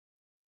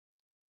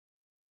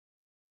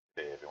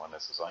everyone,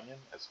 this is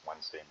Onion. It's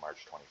Wednesday,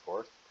 March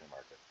 24th,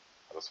 pre-market.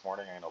 This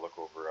morning I'm going to look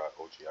over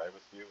OGI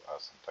with you,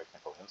 some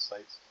technical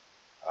insights,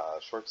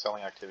 short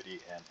selling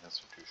activity, and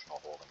institutional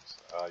holdings.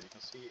 You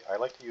can see, I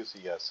like to use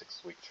the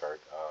 6-week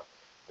chart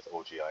with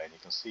OGI, and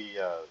you can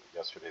see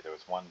yesterday there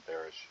was one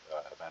bearish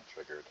event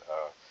triggered.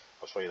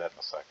 I'll show you that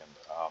in a second.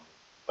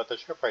 But the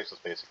share price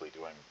is basically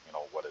doing,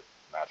 what it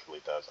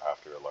naturally does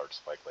after a large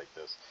spike like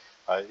this.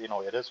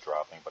 It is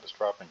dropping, but it's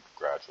dropping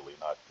gradually,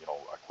 not,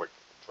 a quick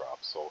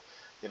drop. So,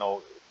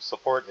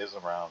 support is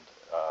around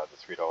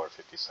the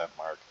 $3.50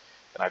 mark,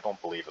 and I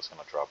don't believe it's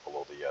going to drop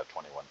below the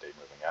 21-day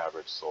moving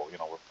average. So,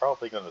 we're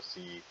probably going to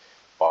see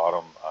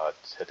bottom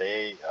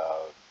today,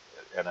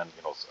 and then,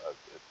 it's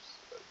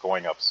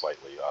going up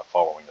slightly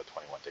following the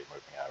 21-day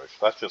moving average.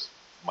 So that's just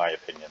my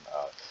opinion.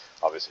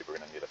 Obviously, we're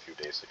going to need a few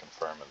days to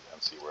confirm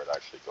and see where it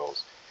actually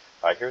goes.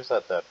 Here's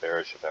that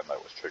bearish event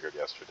that was triggered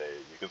yesterday.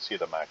 You can see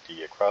the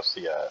MACD across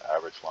the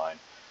average line,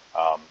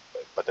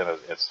 but then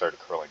it started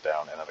curling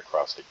down and then it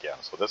crossed again.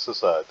 So this is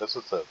the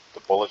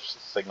bullish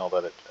signal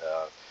that it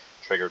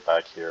triggered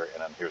back here,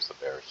 and then here's the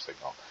bearish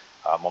signal.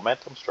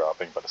 Momentum's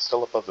dropping, but it's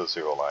still above the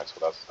zero line,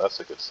 so that's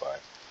a good sign.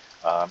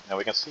 And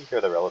we can see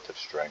here the relative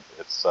strength.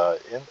 It's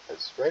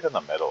right in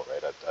the middle,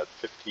 right at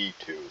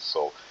 52.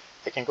 So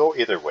it can go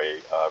either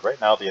way.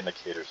 Right now, the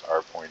indicators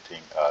are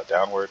pointing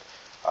downward,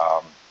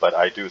 but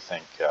I do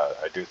think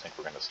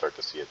we're going to start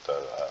to see it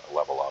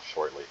level off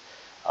shortly.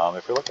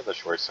 If we look at the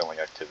short selling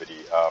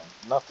activity,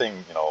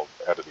 nothing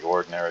out of the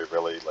ordinary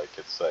really. Like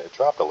it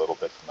dropped a little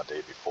bit from the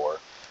day before,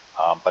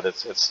 but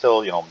it's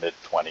still mid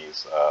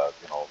 20s,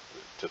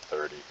 to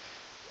 30.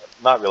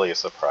 Not really a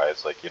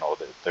surprise. Like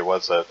there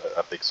was a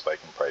big spike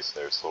in price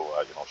there, so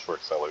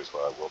short sellers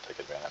will take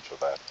advantage of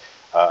that.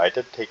 I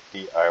did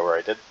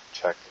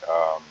check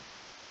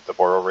the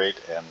borrow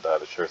rate and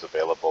the shares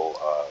available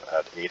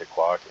at 8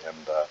 o'clock,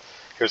 and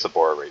here's the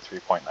borrow rate,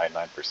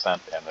 3.99%,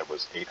 and there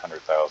was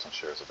 800,000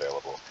 shares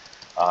available.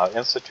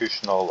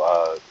 Institutional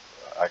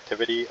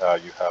activity,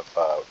 you have,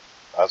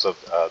 as of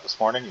this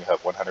morning, you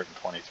have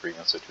 123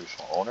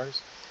 institutional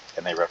owners,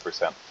 and they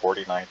represent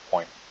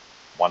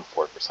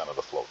 49.14% of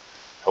the float.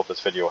 I hope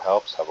this video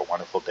helps. Have a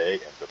wonderful day,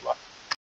 and good luck.